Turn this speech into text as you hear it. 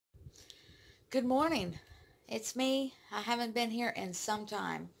Good morning. It's me. I haven't been here in some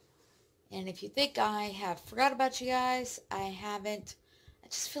time. And if you think I have forgot about you guys, I haven't. I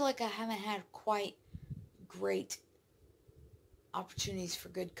just feel like I haven't had quite great opportunities for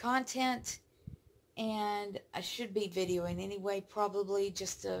good content. And I should be videoing anyway, probably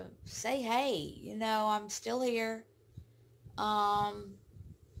just to say, hey, I'm still here. I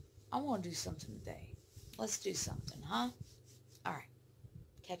want to do something today. Let's do something, huh? All right.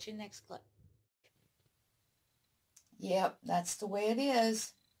 Catch you next clip. Yep, that's the way it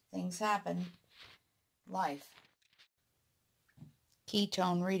is. Things happen. Life.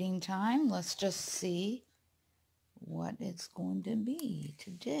 Ketone reading time. Let's just see what it's going to be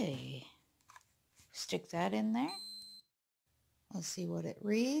today. Stick that in there. Let's see what it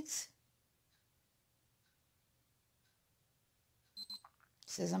reads. It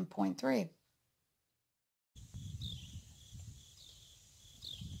says on point 3.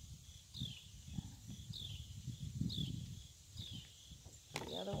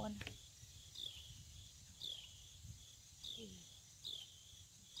 The other one. 2,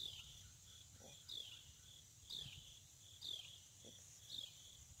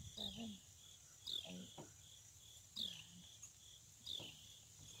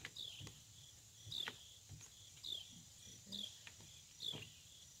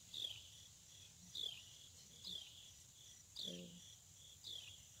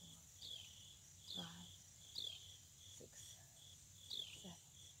 4, 6,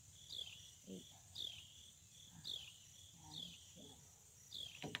 7, 8, 9.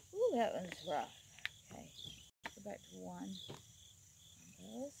 Ooh, that one's rough. Okay, go back to 1 on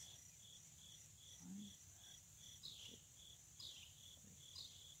those. 1,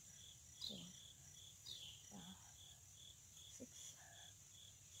 2, 3, 4, 5, 6,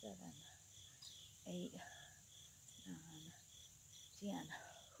 7, 8, 9, 10.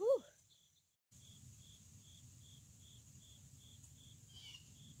 Whew.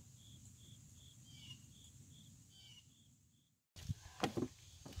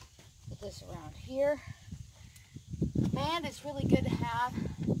 Put this around here. And it's really good to have.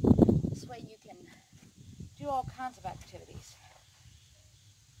 This way you can do all kinds of activities.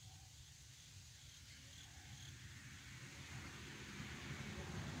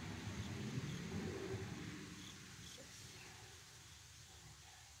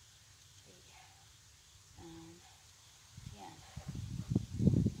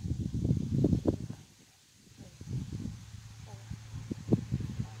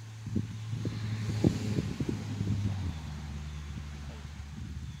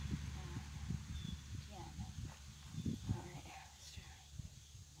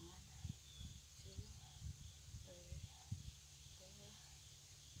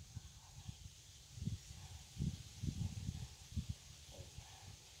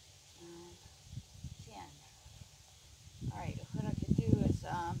 Alright, what I could do is do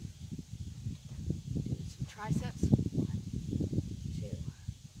some triceps. 1, 2,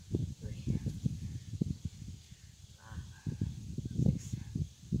 3, 5, 6,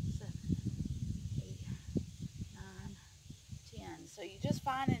 7, 8, 9, 10. So you just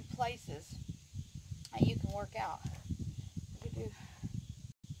find in places that you can work out. You could do 2,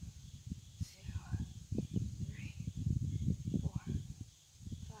 3, 4,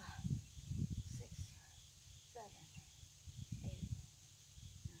 5, 6, 7, 8, 9,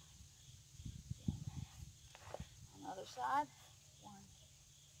 10. On the other side, 1,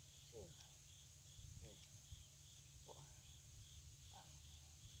 2, 3, 4, 5, 6,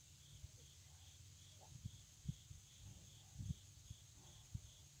 7, 8,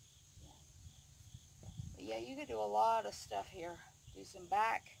 9, 10. But yeah, you could do a lot of stuff here. Do some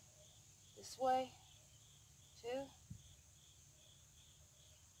back this way, too.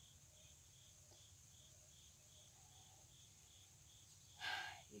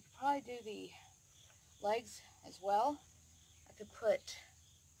 You could probably do the legs as well. I could put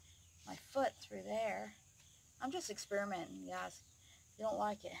my foot through there. I'm just experimenting, guys. If you don't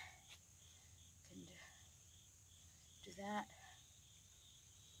like it, you can do that.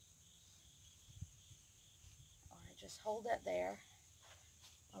 Or I just hold that there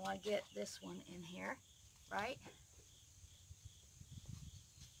while I get this one in here, right?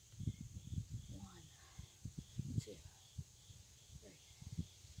 1, 2, 3, 4, 5,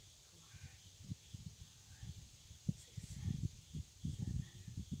 6, 7,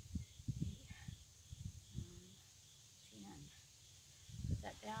 8, 9, 10. Put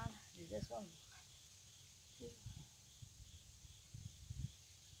that down. Do this one. 2.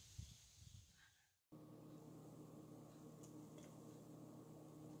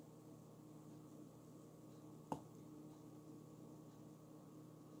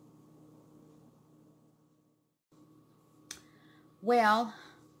 Well,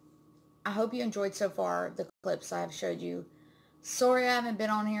 I hope you enjoyed so far the clips I have showed you. Sorry I haven't been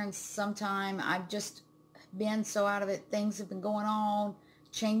on here in some time. I've just been so out of it. Things have been going on,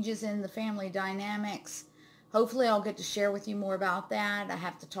 changes in the family dynamics. Hopefully I'll get to share with you more about that. I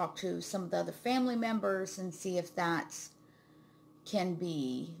have to talk to some of the other family members and see if that can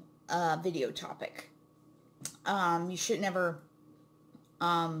be a video topic. You should never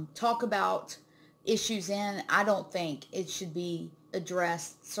talk about issues I don't think it should be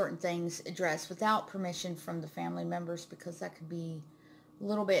addressed, certain things addressed without permission from the family members, because that could be a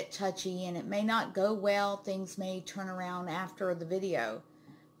little bit touchy and it may not go well. Things may turn around after the video.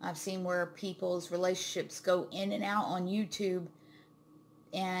 I've seen where people's relationships go in and out on YouTube,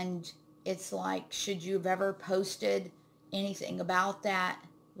 and it's like, should you have ever posted anything about that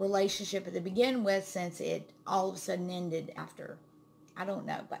relationship to begin with, since it all of a sudden ended after? I don't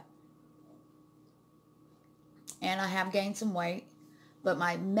know, and I have gained some weight, but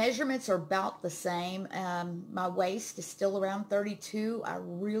my measurements are about the same. My waist is still around 32. I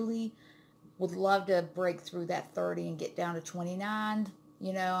really would love to break through that 30 and get down to 29.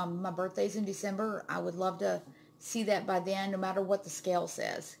 You know, my birthday's in December. I would love to see that by then, no matter what the scale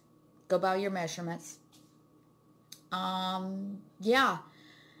says. Go by your measurements. Yeah.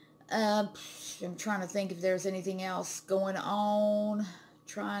 I'm trying to think if there's anything else going on.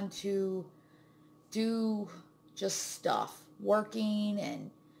 Trying to do just stuff. Working and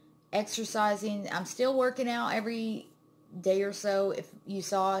exercising. I'm still working out every day or so. If you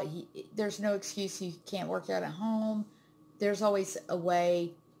saw, there's no excuse you can't work out at home. There's always a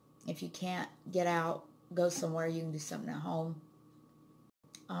way. If you can't get out, go somewhere, you can do something at home.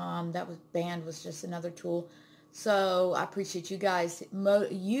 Band was just another tool. So I appreciate you guys.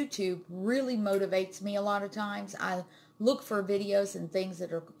 YouTube really motivates me a lot of times. I look for videos and things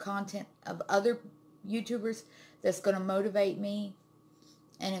that are content of other YouTubers that's going to motivate me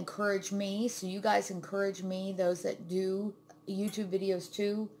and encourage me. So you guys encourage me, those that do YouTube videos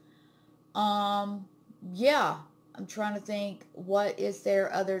too. Yeah, I'm trying to think, what is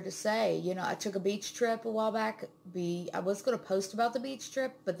there other to say? You know, I took a beach trip a while back. I was going to post about the beach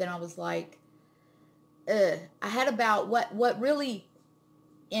trip, but then I was like, I had about what really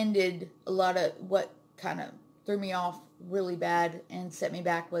ended a lot of what kind of threw me off really bad and set me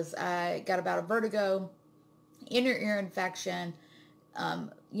back was I got about a vertigo, inner ear infection,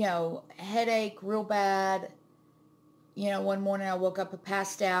 you know, headache real bad. You know, one morning I woke up and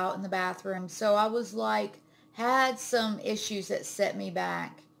passed out in the bathroom. So I was like, had some issues that set me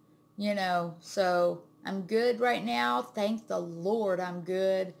back, you know. So I'm good right now. Thank the Lord I'm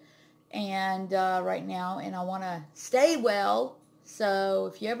good. And right now, and I want to stay well.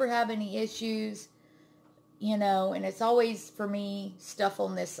 So if you ever have any issues, you know, and it's always for me stuff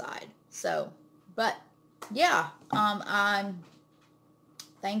on this side. So, but yeah, I'm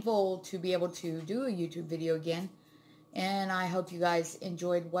thankful to be able to do a YouTube video again. And I hope you guys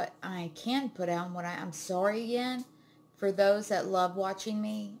enjoyed what I can put out. And I'm sorry again for those that love watching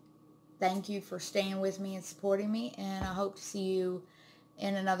me. Thank you for staying with me and supporting me. And I hope to see you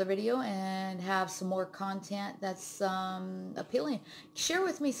in another video and have some more content that's appealing. Share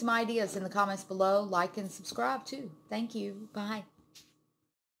with me some ideas in the comments below. Like and subscribe too. Thank you. Bye.